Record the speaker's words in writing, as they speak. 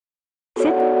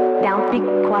down, be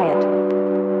quiet.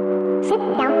 Sit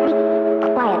down, be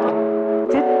quiet.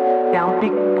 Sit down, be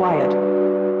quiet.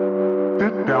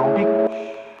 Sit down, be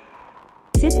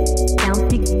Sit down,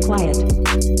 be quiet.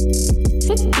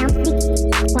 Sit down, be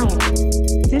quiet.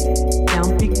 Sit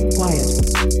down, be quiet.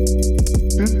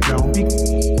 Sit down, be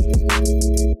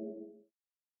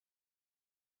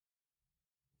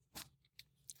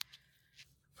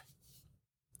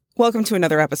Welcome to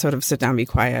another episode of Sit Down, Be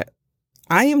Quiet.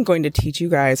 I am going to teach you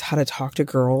guys how to talk to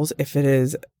girls if it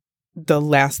is the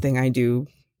last thing I do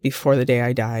before the day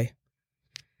I die.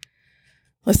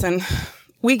 Listen,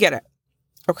 we get it.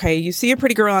 Okay, you see a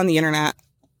pretty girl on the internet.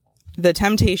 The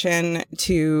temptation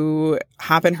to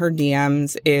hop in her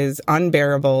DMs is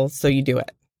unbearable, so you do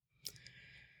it.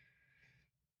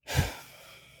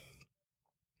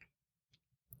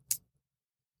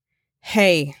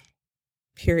 Hey,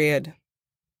 period.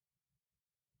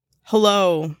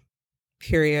 Hello,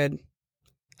 period.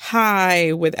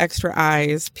 Hi, with extra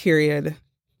eyes, period.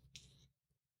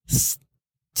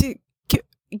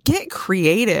 Get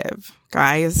creative,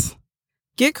 guys.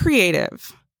 Get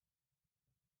creative.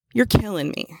 You're killing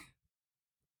me.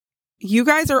 You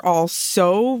guys are all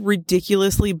so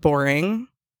ridiculously boring.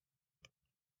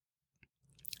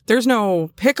 There's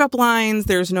no pickup lines.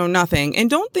 There's no nothing. And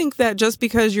don't think that just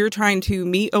because you're trying to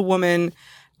meet a woman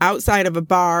outside of a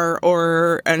bar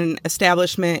or an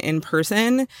establishment in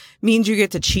person means you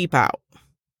get to cheap out.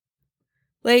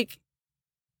 Like,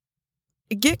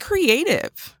 get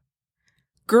creative.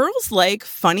 Girls like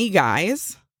funny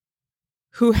guys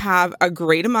who have a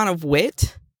great amount of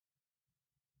wit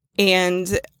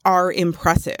and are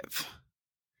impressive.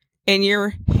 And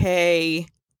you're, hey,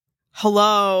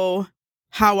 hello,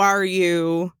 how are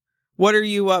you? What are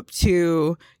you up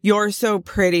to? You're so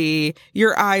pretty.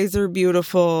 Your eyes are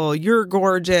beautiful. You're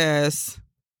gorgeous.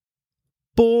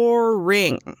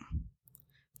 Boring.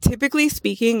 Typically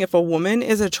speaking, if a woman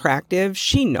is attractive,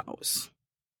 she knows.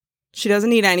 She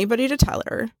doesn't need anybody to tell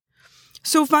her.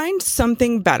 So find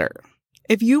something better.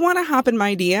 If you want to hop in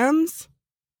my DMs,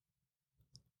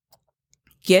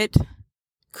 get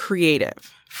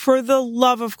creative. For the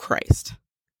love of Christ.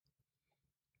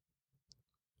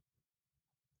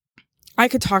 I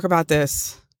could talk about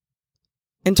this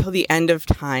until the end of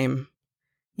time.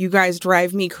 You guys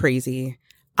drive me crazy.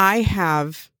 I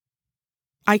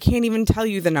can't even tell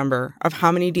you the number of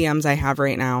how many DMs I have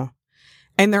right now.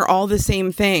 And they're all the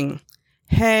same thing.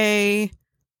 Hey,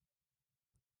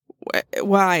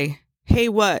 why? Hey,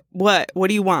 what? What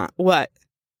do you want? What?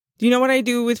 Do you know what I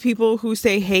do with people who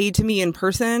say hey to me in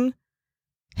person?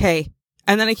 Hey.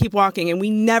 And then I keep walking and we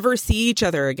never see each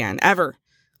other again, ever.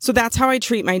 So that's how I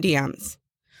treat my DMs.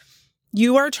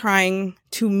 You are trying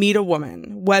to meet a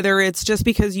woman, whether it's just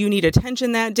because you need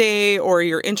attention that day or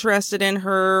you're interested in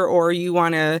her or you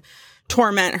want to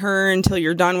torment her until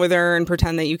you're done with her and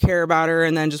pretend that you care about her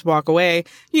and then just walk away.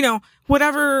 You know,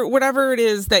 whatever it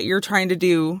is that you're trying to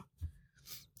do,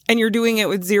 and you're doing it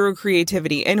with zero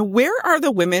creativity. And where are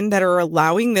the women that are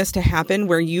allowing this to happen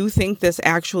where you think this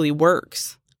actually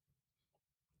works?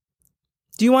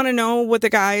 Do you want to know what the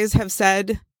guys have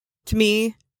said to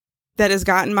me that has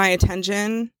gotten my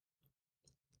attention?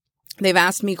 They've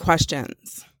asked me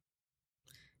questions.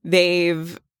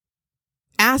 They've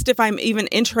asked if I'm even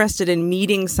interested in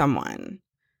meeting someone.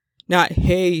 Not,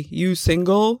 hey, you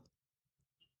single?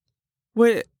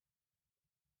 What?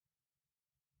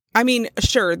 I mean,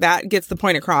 sure, that gets the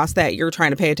point across that you're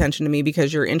trying to pay attention to me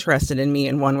because you're interested in me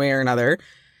in one way or another.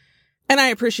 And I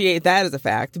appreciate that as a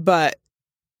fact, but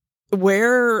what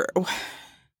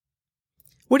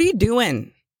are you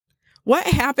doing? What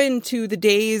happened to the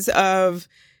days of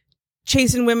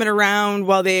chasing women around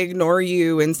while they ignore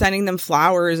you and sending them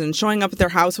flowers and showing up at their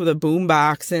house with a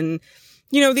boombox? And,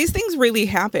 you know, these things really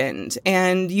happened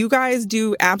and you guys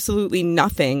do absolutely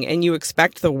nothing and you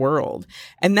expect the world.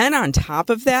 And then on top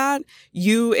of that,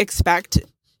 you expect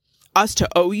us to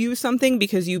owe you something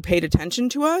because you paid attention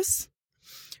to us.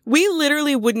 We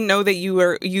literally wouldn't know that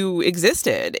you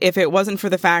existed if it wasn't for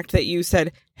the fact that you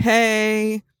said,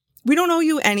 hey, we don't owe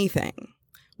you anything.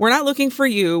 We're not looking for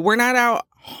you. We're not out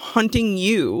hunting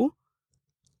you.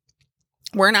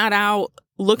 We're not out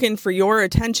looking for your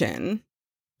attention.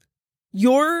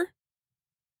 You're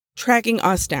tracking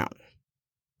us down.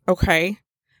 Okay?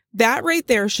 That right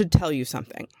there should tell you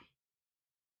something.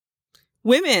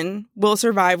 Women will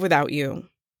survive without you.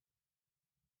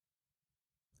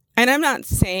 And I'm not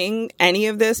saying any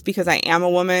of this because I am a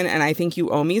woman and I think you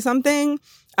owe me something.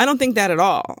 I don't think that at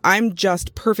all. I'm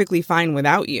just perfectly fine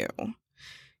without you.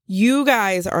 You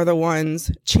guys are the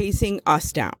ones chasing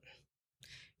us down.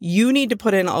 You need to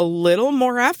put in a little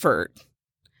more effort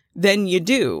than you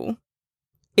do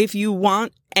if you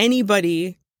want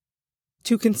anybody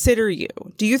to consider you.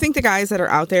 Do you think the guys that are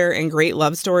out there in great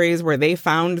love stories where they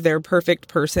found their perfect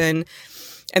person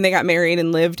and they got married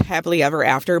and lived happily ever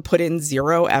after put in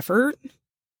zero effort?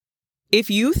 If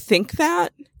you think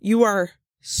that, you are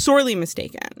sorely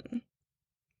mistaken.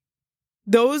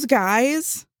 Those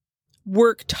guys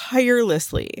work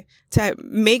tirelessly to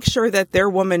make sure that their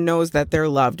woman knows that they're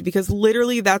loved, because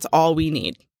literally that's all we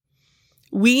need.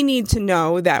 We need to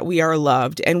know that we are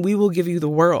loved, and we will give you the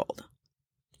world.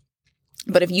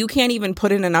 But if you can't even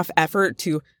put in enough effort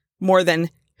to more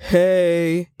than,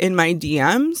 hey, in my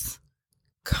DMs,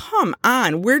 come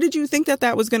on, where did you think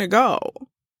that was going to go?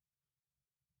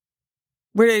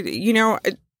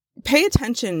 Pay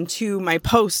attention to my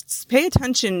posts, pay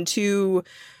attention to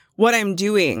what I'm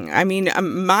doing. I mean,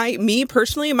 me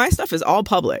personally, my stuff is all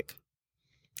public.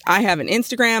 I have an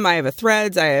Instagram, I have a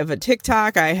Threads, I have a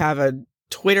TikTok, I have a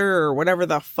Twitter or whatever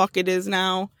the fuck it is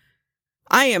now.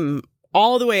 I am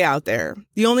all the way out there.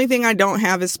 The only thing I don't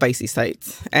have is spicy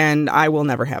sites, and I will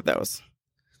never have those.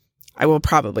 I will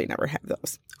probably never have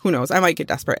those. Who knows? I might get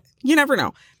desperate. You never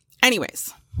know.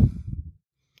 Anyways,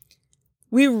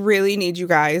 we really need you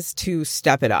guys to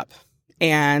step it up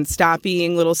and stop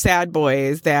being little sad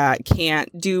boys that can't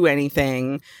do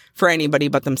anything for anybody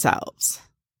but themselves.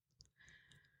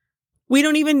 We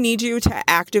don't even need you to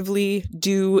actively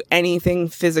do anything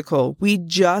physical. We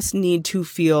just need to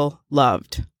feel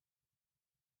loved.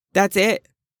 That's it.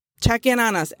 Check in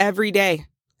on us every day.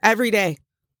 Every day.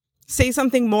 Say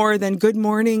something more than good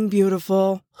morning,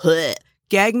 beautiful.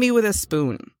 Gag me with a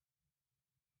spoon.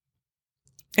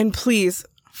 And please,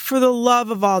 for the love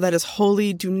of all that is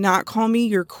holy, do not call me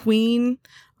your queen.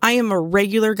 I am a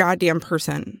regular goddamn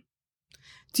person.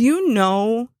 Do you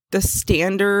know the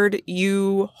standard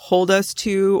you hold us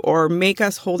to or make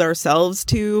us hold ourselves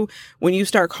to when you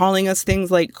start calling us things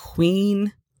like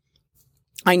queen?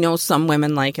 I know some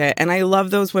women like it, and I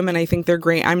love those women. I think they're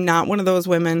great. I'm not one of those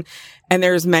women, and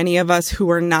there's many of us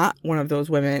who are not one of those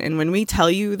women. And when we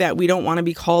tell you that we don't want to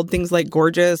be called things like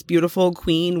gorgeous, beautiful,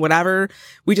 queen, whatever,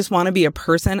 we just want to be a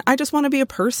person. I just want to be a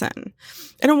person.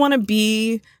 I don't want to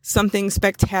be something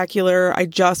spectacular. I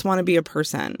just want to be a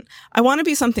person. I want to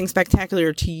be something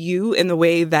spectacular to you in the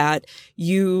way that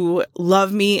you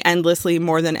love me endlessly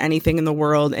more than anything in the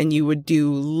world, and you would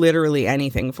do literally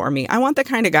anything for me. I want the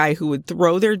kind of guy who would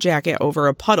throw their jacket over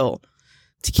a puddle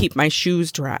to keep my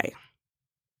shoes dry.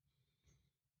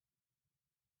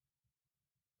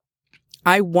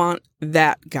 I want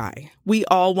that guy. We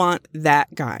all want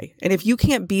that guy. And if you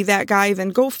can't be that guy, then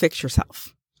go fix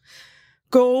yourself.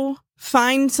 Go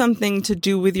find something to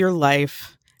do with your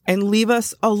life and leave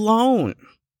us alone.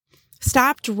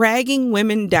 Stop dragging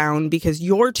women down because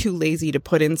you're too lazy to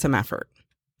put in some effort.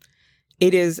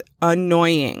 It is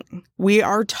annoying. We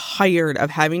are tired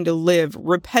of having to live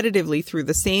repetitively through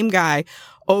the same guy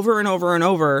over and over and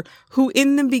over, who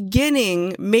in the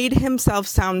beginning made himself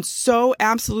sound so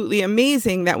absolutely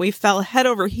amazing that we fell head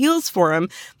over heels for him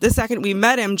the second we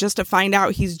met him, just to find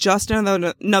out he's just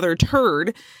another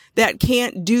turd that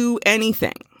can't do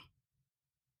anything.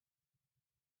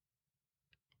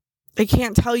 I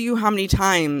can't tell you how many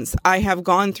times I have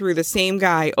gone through the same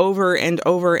guy over and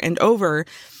over and over.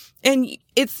 And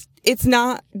it's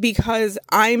not because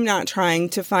I'm not trying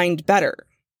to find better.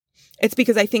 It's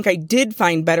because I think I did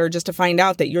find better just to find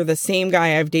out that you're the same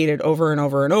guy I've dated over and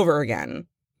over and over again.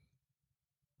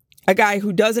 A guy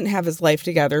who doesn't have his life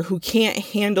together, who can't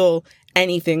handle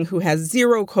anything, who has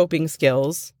zero coping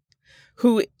skills,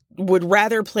 who would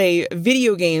rather play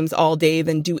video games all day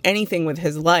than do anything with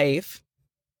his life,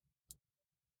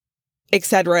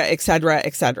 etc., etc.,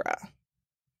 etc.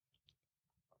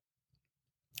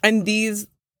 And these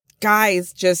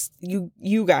guys just,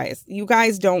 you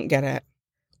guys don't get it.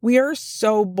 We are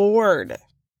so bored.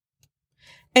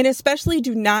 And especially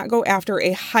do not go after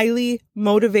a highly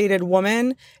motivated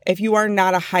woman if you are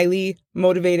not a highly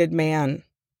motivated man.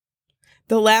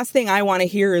 The last thing I want to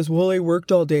hear is, well, I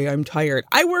worked all day, I'm tired.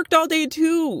 I worked all day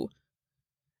too.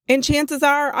 And chances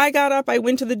are I got up, I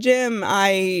went to the gym,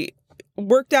 I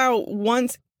worked out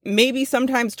once, maybe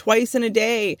sometimes twice in a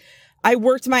day. I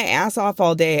worked my ass off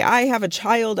all day. I have a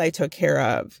child I took care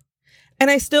of. And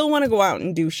I still want to go out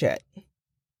and do shit.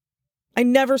 I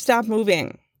never stop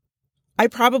moving. I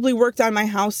probably worked on my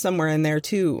house somewhere in there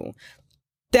too.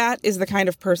 That is the kind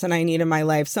of person I need in my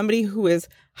life. Somebody who is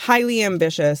highly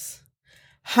ambitious,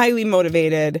 highly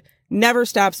motivated, never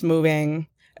stops moving,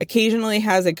 occasionally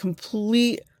has a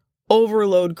complete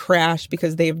overload crash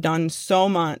because they've done so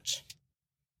much.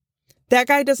 That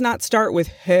guy does not start with,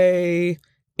 hey,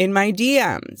 in my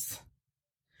DMs.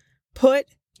 Put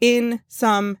in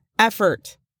some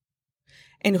effort.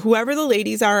 And whoever the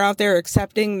ladies are out there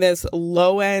accepting this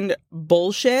low-end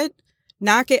bullshit,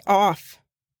 knock it off.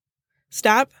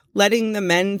 Stop letting the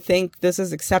men think this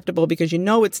is acceptable because you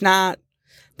know it's not.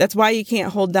 That's why you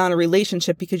can't hold down a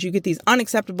relationship, because you get these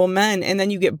unacceptable men and then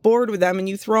you get bored with them and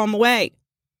you throw them away.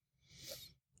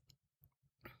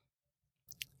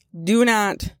 Do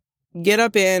not get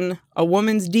up in a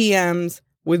woman's DMs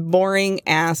with boring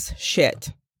ass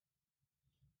shit.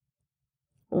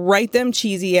 Write them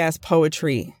cheesy ass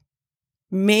poetry.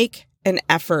 Make an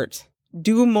effort.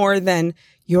 Do more than,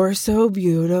 "You're so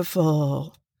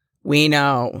beautiful." We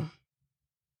know.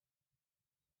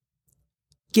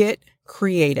 Get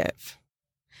creative.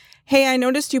 Hey, I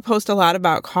noticed you post a lot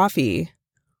about coffee.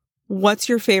 What's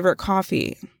your favorite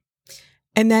coffee?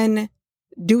 And then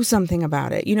do something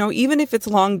about it. You know, even if it's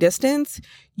long distance,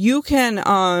 you can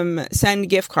send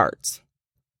gift cards.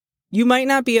 You might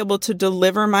not be able to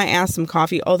deliver my ass some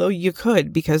coffee, although you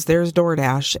could, because there's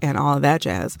DoorDash and all of that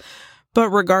jazz. But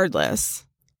regardless,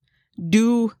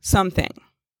 do something.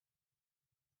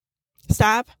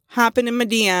 Stop hopping in my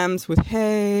DMs with,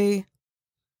 "Hey,"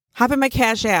 hop in my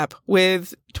Cash App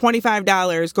with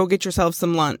 $25, go get yourself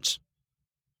some lunch.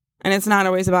 And it's not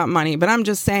always about money, but I'm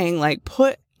just saying, like,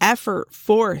 put effort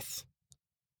forth.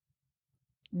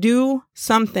 Do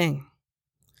something.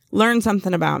 Learn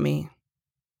something about me.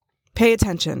 Pay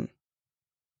attention.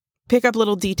 Pick up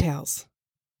little details.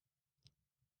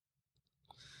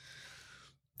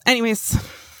 Anyways,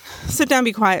 Sit Down,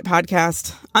 Be Quiet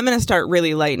podcast. I'm going to start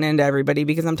really lighting into everybody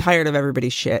because I'm tired of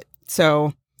everybody's shit.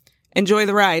 So enjoy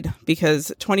the ride,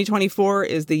 because 2024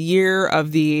 is the year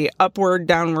of the upward,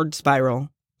 downward spiral.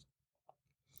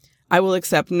 I will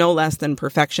accept no less than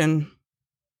perfection.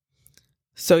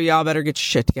 So y'all better get your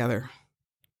shit together.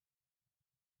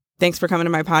 Thanks for coming to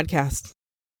my podcast.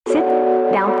 Sit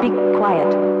down, be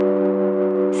quiet.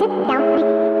 Sit down, be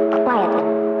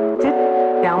quiet. Sit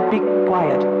down, be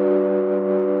quiet.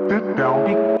 Sit down,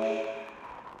 be.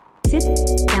 Sit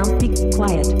down, be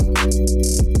quiet.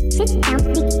 Sit down.